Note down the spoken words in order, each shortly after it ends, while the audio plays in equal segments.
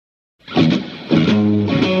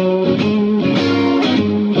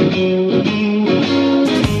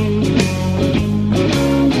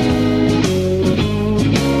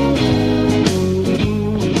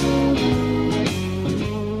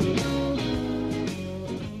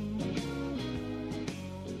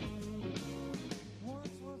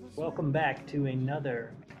Welcome back to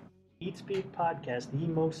another Eat Speed podcast, the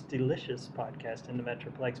most delicious podcast in the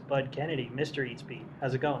Metroplex. Bud Kennedy, Mr. Eat Speed.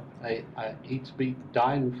 How's it going? I Eat Speed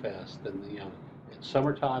Dine Fest, and it's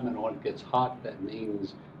summertime, and when it gets hot, that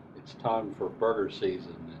means it's time for burger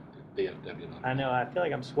season at DFW. I know, I feel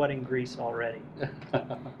like I'm sweating grease already.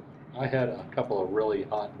 I had a couple of really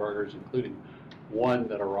hot burgers, including one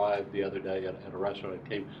that arrived the other day at a restaurant. It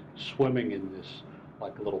came swimming in this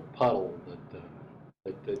like a little puddle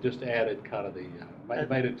that just added kind of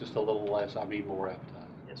made it just a little less, more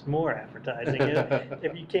appetizing. It's more advertising.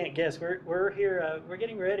 If you can't guess, we're here, we're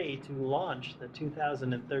getting ready to launch the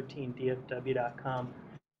 2013 DFW.com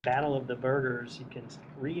Battle of the Burgers. You can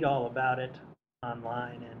read all about it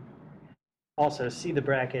online and also see the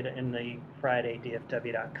bracket in the Friday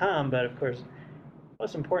DFW.com. But of course,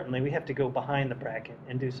 most importantly, we have to go behind the bracket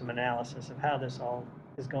and do some analysis of how this all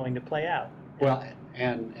is going to play out. Well,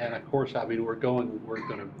 and of course, we're going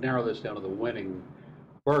to narrow this down to the winning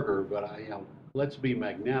burger, but let's be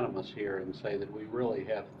magnanimous here and say that we really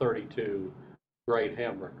have 32 great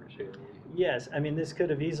hamburgers here. Yes, this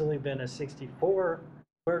could have easily been a 64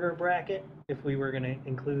 burger bracket if we were going to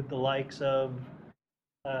include the likes of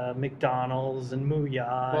McDonald's and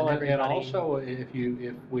Mooyah. Well, and also if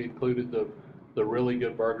we included the really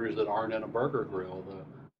good burgers that aren't in a burger grill,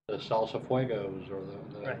 the Salsa Fuegos or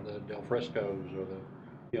the Del Friscos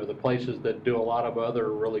or the places that do a lot of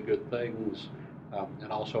other really good things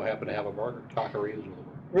and also happen to have a burger, taquerias.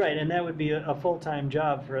 Right, and that would be a full-time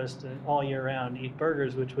job for us to all year round eat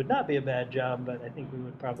burgers, which would not be a bad job, but I think we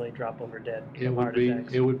would probably drop over dead from heart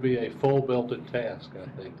attacks. It would be a full built-in task,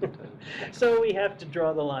 I think. So we have to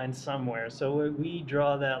draw the line somewhere. So we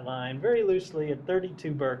draw that line very loosely at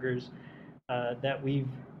 32 burgers that we've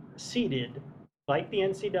seeded. Like the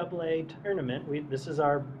NCAA tournament, this is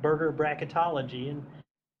our burger bracketology, and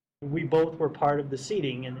we both were part of the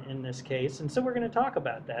seeding in this case, and so we're going to talk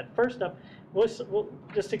about that. First up, we'll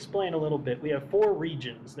just explain a little bit. We have 4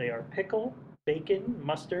 regions. They are pickle, bacon,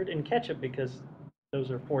 mustard, and ketchup, because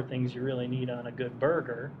those are 4 things you really need on a good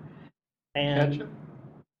burger. And ketchup?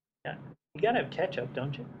 Yeah, you got to have ketchup,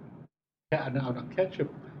 don't you? Yeah, no,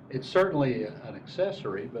 ketchup, it's certainly an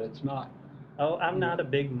accessory, but it's not. Oh, I'm not a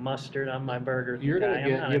big mustard on my burger guy.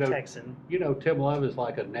 I'm not a Texan. Tim Love is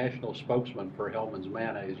like a national spokesman for Hellman's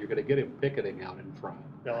Mayonnaise. You're going to get him picketing out in front.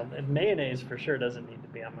 Well, mayonnaise for sure doesn't need to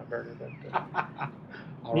be on my burger,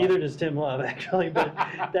 but neither does Tim Love, actually. But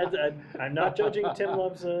I'm not judging Tim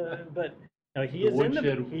Love's, but no, he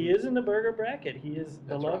is in the burger bracket.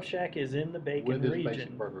 The Love Shack is in the bacon region.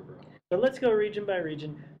 Basic burger grill. But let's go region by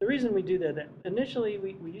region. The reason we do that initially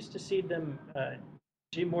we used to seed them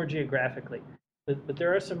more geographically, but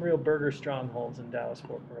there are some real burger strongholds in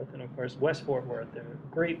Dallas-Fort Worth, and of course West Fort Worth. They're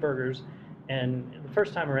great burgers, and the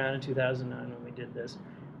first time around in 2009 when we did this,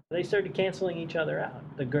 they started canceling each other out,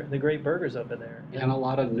 the great burgers over there. And a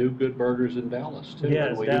lot of new good burgers in Dallas too.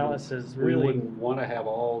 Yes, Dallas is really. We wouldn't want to have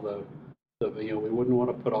all we wouldn't want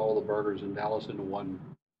to put all the burgers in Dallas into one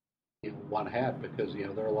hat, because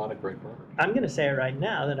there are a lot of great burgers. I'm going to say right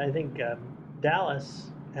now that I think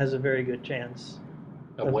Dallas has a very good chance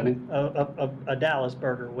of winning? A Dallas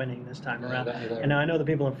burger winning this time around. And now I know the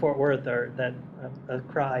people in Fort Worth are a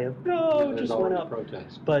cry of, no, just went up.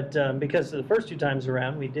 Protest. But because the first 2 times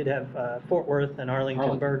around, we did have Fort Worth and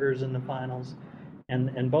Arlington burgers in the finals.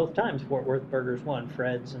 And both times Fort Worth burgers won,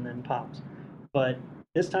 Fred's and then Pop's. But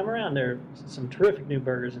this time around, there are some terrific new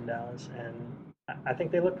burgers in Dallas, and I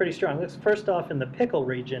think they look pretty strong. Let's first off, in the pickle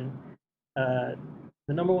region, the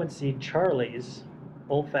number 1 seed, Charlie's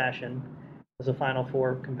Old Fashioned, was a Final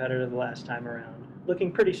Four competitor the last time around.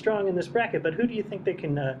 Looking pretty strong in this bracket, but who do you think they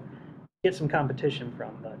can get some competition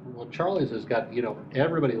from? Well, Charlie's has got,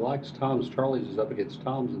 everybody likes Tom's. Charlie's is up against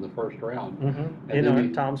Tom's in the first round. Mm-hmm.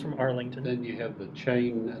 And Tom's from Arlington. Then you have the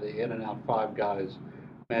chain, the In-N-Out Five Guys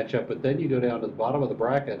matchup, but then you go down to the bottom of the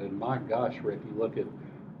bracket, and my gosh, Rick, you look at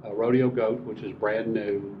Rodeo Goat, which is brand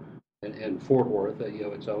new in Fort Worth.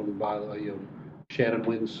 It's owned by Shannon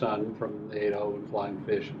Wynn's son from the 8-0 and Flying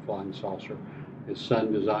Fish and Flying Saucer. His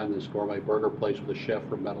son designed this gourmet burger place with a chef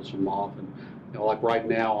from Meddlesome Moth. And like right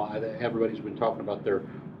now, everybody's been talking about their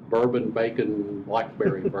bourbon bacon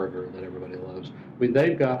blackberry burger that everybody loves.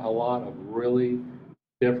 They've got a lot of really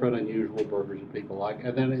different, unusual burgers that people like.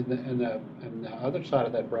 And then in the other side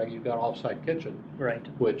of that bracket, you've got Offsite Kitchen, right?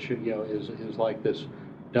 Which is like this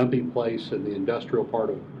dumpy place in the industrial part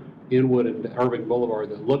of Inwood and Irving Boulevard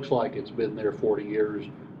that looks like it's been there 40 years,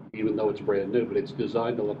 even though it's brand new, but it's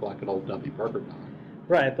designed to look like an old dumpy burger diner.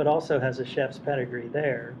 Right, but also has a chef's pedigree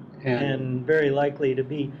there, and very likely to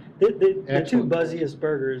be the 2 buzziest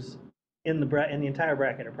burgers in the entire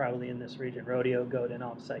bracket are probably in this region: Rodeo, Goat, and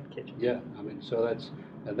Offsite Kitchen. Yeah, I mean, so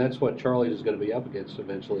that's what Charlie's is going to be up against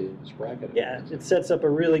eventually in this bracket. Yeah, it sets up a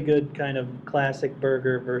really good kind of classic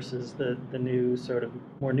burger versus the new sort of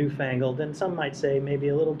more newfangled, and some might say maybe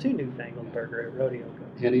a little too newfangled burger at Rodeo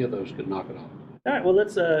Goat. Any of those could knock it off. All right, well,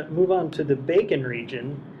 let's move on to the bacon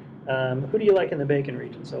region. Who do you like in the bacon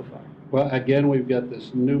region so far? Well, again, we've got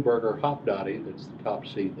this new burger, Hop Dottie, that's the top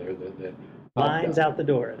seed there. The Lines out the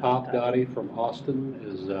door. Hop Dottie from Austin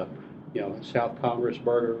is, a South Congress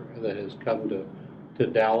burger that has come to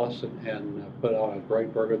Dallas and put on a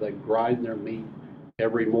great burger. They grind their meat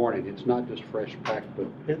every morning. It's not just fresh packed,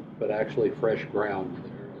 but actually fresh ground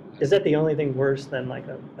there. Is that the only thing worse than like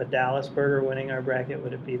a Dallas burger winning our bracket?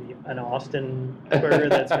 Would it be an Austin burger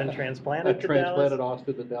that's been transplanted to Dallas? Transplanted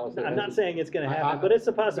Austin to Dallas. I'm not saying it's going to happen, but it's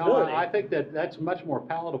a possibility. No, I think that's much more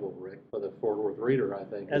palatable, Rick, for the Fort Worth reader, I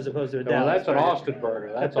think. As opposed to a Well, Dallas that's burger. an Austin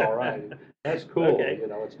burger. That's all right. That's cool. Okay.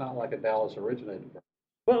 It's not like a Dallas originated burger.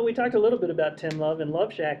 Well, we talked a little bit about Tim Love, and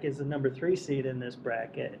Love Shack is the number 3 seed in this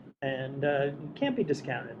bracket, and can't be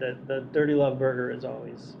discounted. The Dirty Love burger is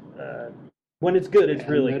always, when it's good, it's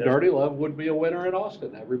really good. Dirty Love would be a winner in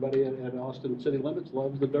Austin. Everybody in Austin city limits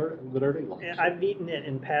loves the Dirty Love. Yeah, I've eaten it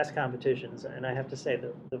in past competitions, and I have to say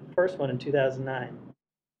the first one in 2009,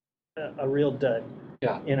 a real dud.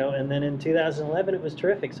 Yeah. And then in 2011 it was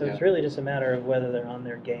terrific. So it's really just a matter of whether they're on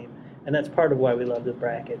their game, and that's part of why we love the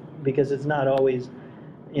bracket, because it's not always,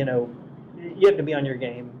 you have to be on your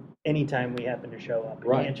game anytime we happen to show up.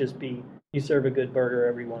 Right. It can't just be you serve a good burger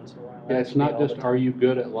every once in a while. Yeah, it's not just are you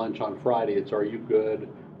good at lunch on Friday, it's are you good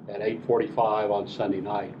at 8:45 on Sunday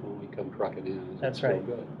night when we come trucking in. That's right.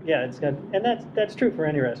 Good? Yeah, it's good, and that's true for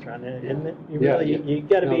any restaurant. Isn't it? You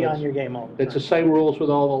got to be on your game all the time. It's the same rules with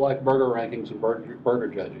all the burger rankings and burger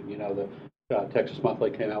judging. The Texas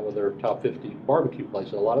Monthly came out with their top 50 barbecue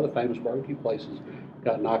places. A lot of the famous barbecue places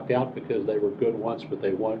got knocked out because they were good once, but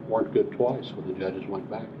they weren't good twice when the judges went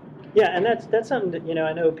back. Yeah, and that's something that,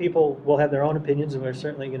 I know people will have their own opinions, and we're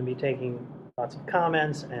certainly going to be taking lots of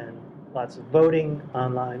comments and lots of voting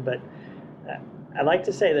online, but I like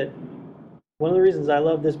to say that one of the reasons I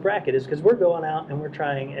love this bracket is because we're going out and we're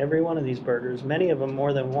trying every one of these burgers, many of them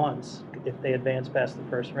more than once, if they advance past the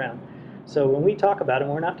first round. So when we talk about it,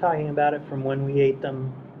 we're not talking about it from when we ate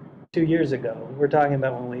them 2 years ago. We're talking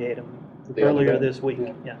about when we ate them earlier this week.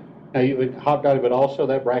 Yeah. Now, Hop Dottie, but also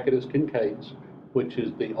that bracket is Kincaid's, which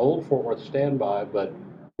is the old Fort Worth standby, but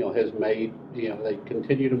has made they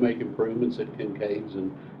continue to make improvements at Kincaid's,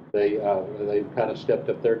 and they've kind of stepped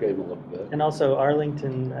up their game a little bit. And also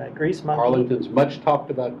Arlington Grease Monkey. Arlington's much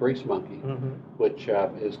talked about Grease Monkey, mm-hmm. which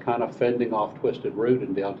is kind of fending off Twisted Root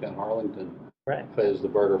in downtown Arlington. Right. As the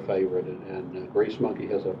burger favorite, and Grease Monkey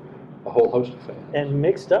has a whole host of fans. And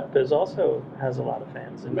Mixed Up also has a lot of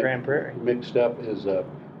fans in Grand Prairie. Mixed Up is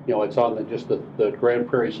it's on just the Grand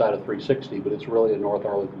Prairie side of 360, but it's really a North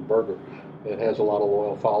Arlington burger. It has a lot of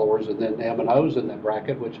loyal followers, and then M&O's in that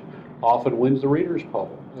bracket, which often wins the Reader's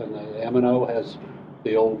Poll. And the M&O has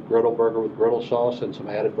the old griddle burger with griddle sauce and some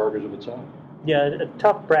added burgers of its own. Yeah, a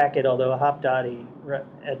tough bracket, although Hop Dottie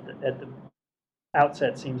at the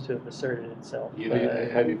outset seems to have asserted itself.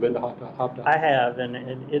 Have you been to Hop Dottie? I have, and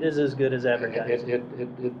it is as good as advertised.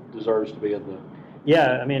 It deserves to be in the...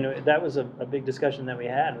 Yeah, I mean, that was a big discussion that we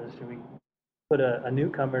had, was should we put a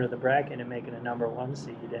newcomer to the bracket and make it a number 1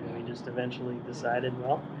 seed, and we just eventually decided,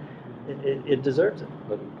 well, it deserves it.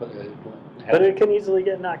 But it can easily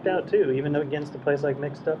get knocked out too, even though against a place like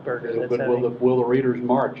Mixed Up Burger. But will the readers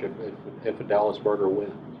march if a Dallas burger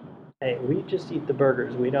wins? Hey, we just eat the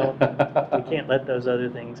burgers. We can't let those other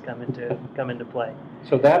things come into play.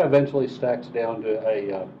 So that eventually stacks down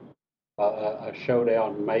to a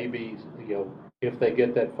showdown. Maybe if they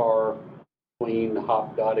get that far, between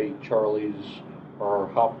Hop Dottie, Charlie's, or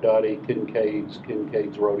Hop Dottie,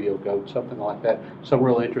 Kincaid's Rodeo Goat, something like that. Some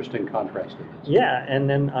real interesting contrast in this. Yeah, and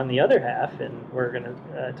then on the other half, and we're going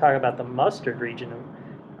to talk about the mustard region.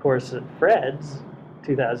 Of course, Fred's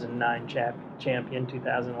 2009 champion,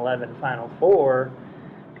 2011 Final Four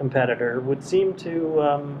competitor would seem to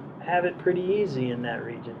have it pretty easy in that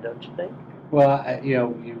region, don't you think? Well,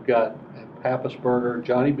 you've got Pappas Burger,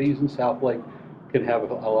 Johnny B's in South Lake can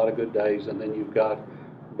have a lot of good days, and then you've got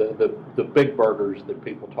the big burgers that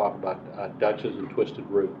people talk about, Dutch's and Twisted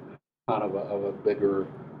Root, kind of a bigger,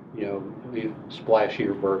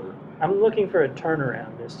 splashier burger. I'm looking for a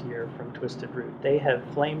turnaround this year from Twisted Root. They have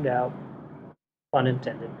flamed out, pun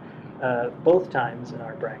intended, both times in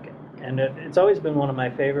our bracket. And it's always been one of my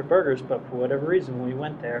favorite burgers, but for whatever reason, when we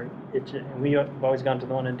went there, we've always gone to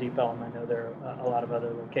the one in Deep Ellum. I know there are a lot of other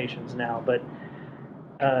locations now, but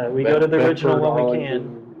we go to the original when we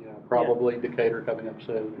can. probably Decatur coming up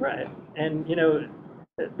soon. Right. And,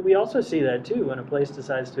 we also see that too when a place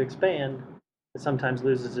decides to expand, it sometimes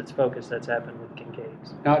loses its focus. That's happened with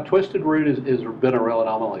Kincaid's. Now, Twisted Root has been a real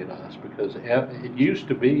anomaly to us because it used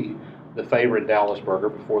to be the favorite Dallas burger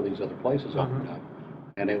before these other places opened up.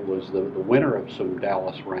 And it was the winner of some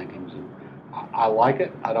Dallas rankings. And I like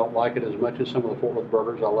it. I don't like it as much as some of the Fort Worth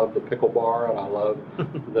burgers. I love the pickle bar and I love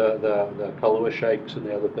the Kahlua shakes and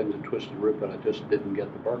the other things in Twisted Root, but I just didn't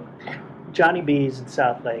get the burger. Johnny B's in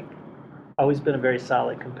South Lake, always been a very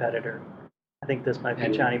solid competitor. I think this might be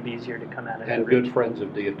Johnny B's year to come out of that. And good friends of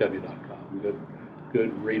DFW.com,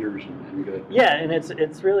 good readers and good. Yeah, and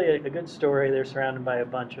it's really a good story. They're surrounded by a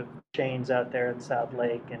bunch of chains out there in South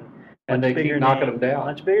Lake, and they keep knocking them down.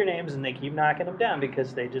 Much bigger names, and they keep knocking them down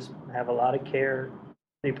because they just have a lot of care.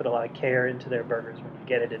 They put a lot of care into their burgers. When you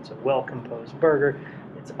get it, it's a well-composed burger.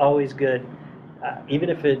 It's always good, even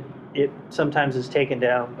if it sometimes is taken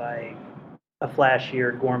down by a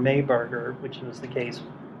flashier gourmet burger, which was the case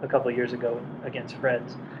a couple of years ago against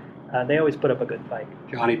Fred's. They always put up a good fight.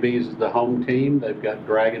 Johnny B's is the home team. They've got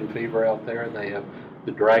Dragon Fever out there. They have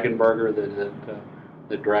the Dragon Burger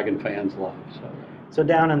that Dragon fans love. So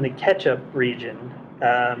down in the ketchup region,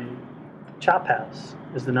 Chop House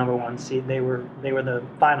is the #1 seed. They were the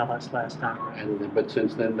finalists last time. But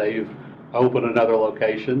since then they've opened another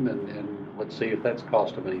location, and let's see if that's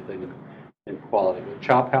cost them anything in quality. But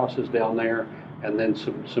Chop House is down there, and then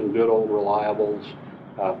some good old reliables,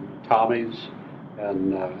 Tommy's,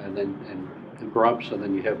 and Grumps, and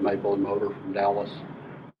then you have Maple and Motor from Dallas.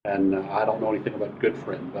 And I don't know anything about Good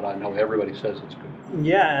Friend, but I know everybody says it's good.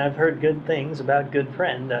 Yeah, I've heard good things about Good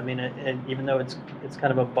Friend. I mean, even though it's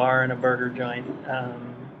kind of a bar and a burger joint,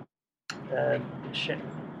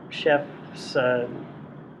 chefs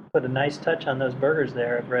put a nice touch on those burgers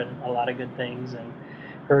there. I've read a lot of good things and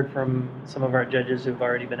heard from some of our judges who've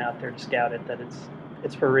already been out there to scout it that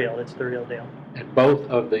it's for real. It's the real deal. And both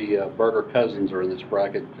of the burger cousins are in this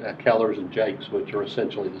bracket, Keller's and Jake's, which are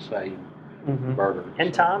essentially the same. Burgers.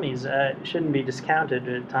 And Tommy's shouldn't be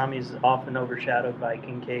discounted. Tommy's often overshadowed by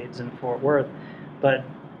Kincaid's and Fort Worth, but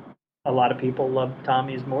a lot of people love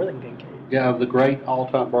Tommy's more than Kincaid's. Yeah, the great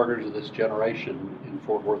all-time burgers of this generation in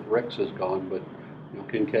Fort Worth, Rick's is gone, but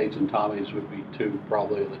Kincaid's and Tommy's would be two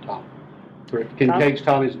probably of the top. Kincaid's,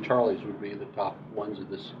 Tommy's, and Charlie's would be the top ones of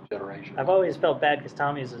this generation. I've always felt bad because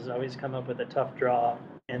Tommy's has always come up with a tough draw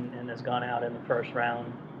and has gone out in the first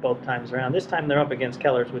round both times around. This time they're up against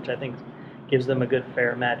Keller's, which I think gives them a good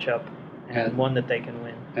fair matchup and one that they can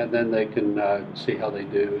win. And then they can see how they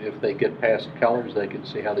do. If they get past Keller's, they can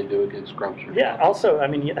see how they do against Grumps. Yeah, also, I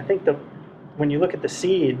mean, I think when you look at the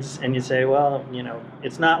seeds and you say, well,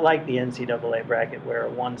 it's not like the NCAA bracket where a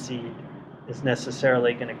 1 seed is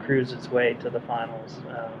necessarily going to cruise its way to the finals.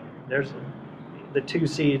 There's the 2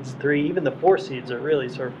 seeds, 3, even the 4 seeds are really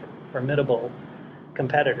sort of formidable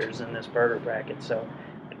competitors in this burger bracket. So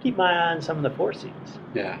I keep my eye on some of the 4 seeds.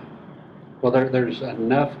 Yeah. Well, there's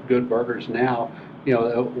enough good burgers now.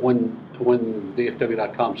 When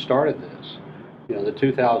DFW.com started this, the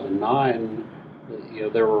 2009,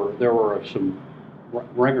 there were some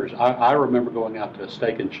ringers. I remember going out to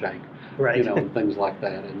Steak and Shake, right? And things like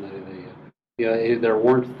that. And there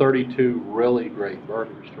weren't 32 really great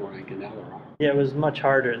burgers to rank, and now there are. Yeah, it was much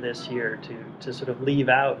harder this year to sort of leave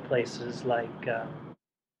out places like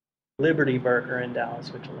Liberty Burger in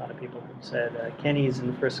Dallas, which a lot of people have said, Kenny's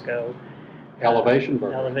in Frisco. Elevation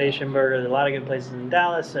Burger. Elevation Burger. There's a lot of good places in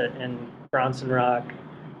Dallas, and Bronson Rock.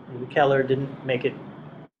 And Keller didn't make it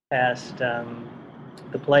past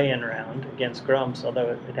the play-in round against Grumps,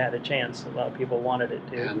 although it had a chance. A lot of people wanted it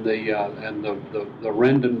to. And the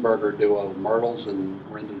Rendon Burger duo, Myrtle's and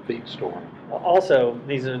Rendon Feed Store. Also,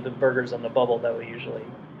 these are the burgers on the bubble that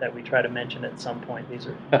we try to mention at some point. These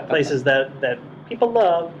are places that people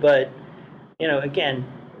love, but again,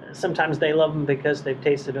 sometimes they love them because they've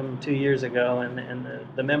tasted them 2 years ago, and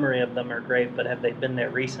the memory of them are great, but have they been there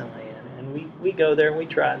recently? And we go there, we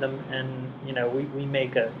try them, and we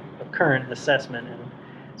make a current assessment. And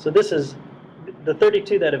so this is the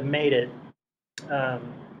 32 that have made it.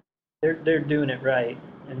 They're doing it right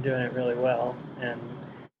and doing it really well, and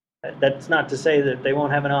that's not to say that they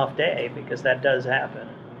won't have an off day, because that does happen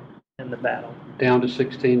in the battle. Down to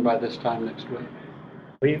 16 by this time next week.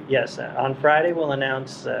 Yes, on Friday we'll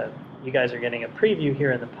announce. You guys are getting a preview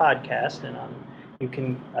here in the podcast, and you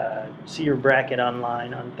can see your bracket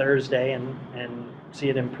online on Thursday and see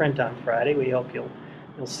it in print on Friday. We hope you'll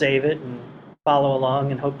save it and follow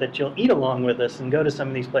along, and hope that you'll eat along with us and go to some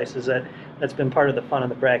of these places. That's been part of the fun of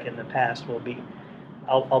the bracket in the past. We'll be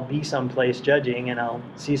I'll be someplace judging and I'll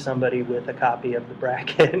see somebody with a copy of the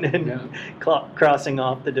bracket and Yeah. crossing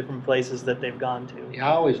off the different places that they've gone to. Yeah,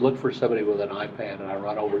 I always look for somebody with an iPad, and I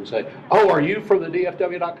run over and say, "Oh, are you from the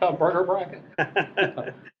DFW.com burger bracket?"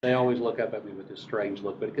 They always look up at me with this strange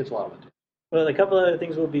look, but it gets a lot of attention. Well, a couple of other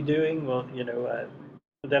things we'll be doing, we'll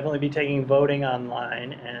definitely be taking voting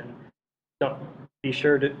online, and don't be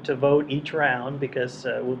sure to vote each round, because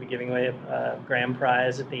we'll be giving away a grand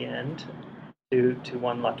prize at the end to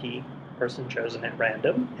one lucky person chosen at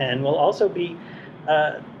random. And we'll also be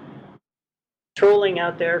trolling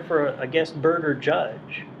out there for a guest burger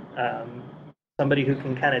judge, somebody who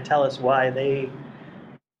can kind of tell us why they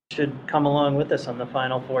should come along with us on the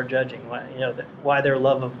final four judging, why their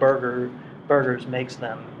love of burgers makes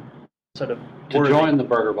them sort of To worthy. join the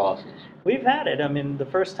burger bosses. We've had it. I mean, the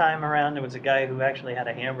first time around, there was a guy who actually had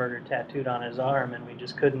a hamburger tattooed on his arm, and we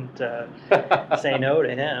just couldn't say no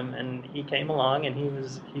to him. And he came along, and he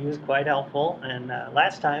was quite helpful. And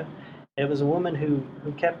last time, it was a woman who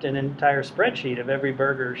kept an entire spreadsheet of every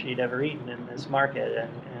burger she'd ever eaten in this market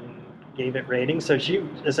and gave it ratings. So she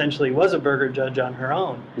essentially was a burger judge on her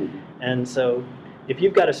own. Mhm. And so if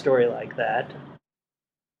you've got a story like that,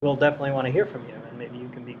 we'll definitely want to hear from you. And maybe you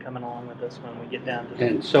can be coming along with us when we get down to the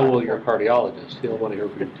And so will your final four. cardiologist. He'll want to hear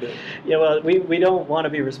from you too. Yeah, well, we don't want to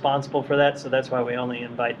be responsible for that, so that's why we only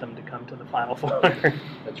invite them to come to the Final Four.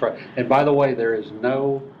 That's right. And by the way, there is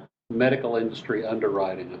no medical industry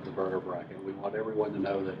underwriting of the burger bracket. We want everyone to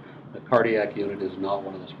know that the cardiac unit is not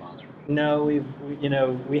one of the sponsors. No,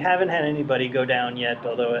 we haven't had anybody go down yet,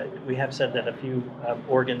 although we have said that a few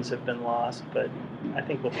organs have been lost, but I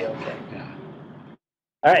think we'll be okay. Yeah.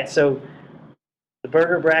 All right, so the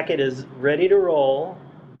burger bracket is ready to roll.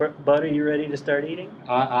 Bud, are you ready to start eating?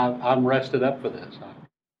 I'm rested up for this.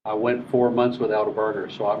 I went 4 months without a burger,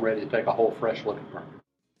 so I'm ready to take a whole fresh look at burger.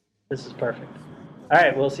 This is perfect. All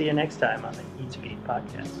right, we'll see you next time on the Eat Speed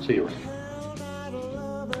podcast. See you, Ray.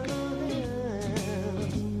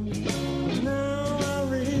 Now I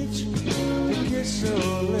reach to kiss your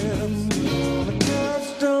lips. The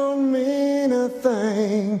touch don't mean a thing.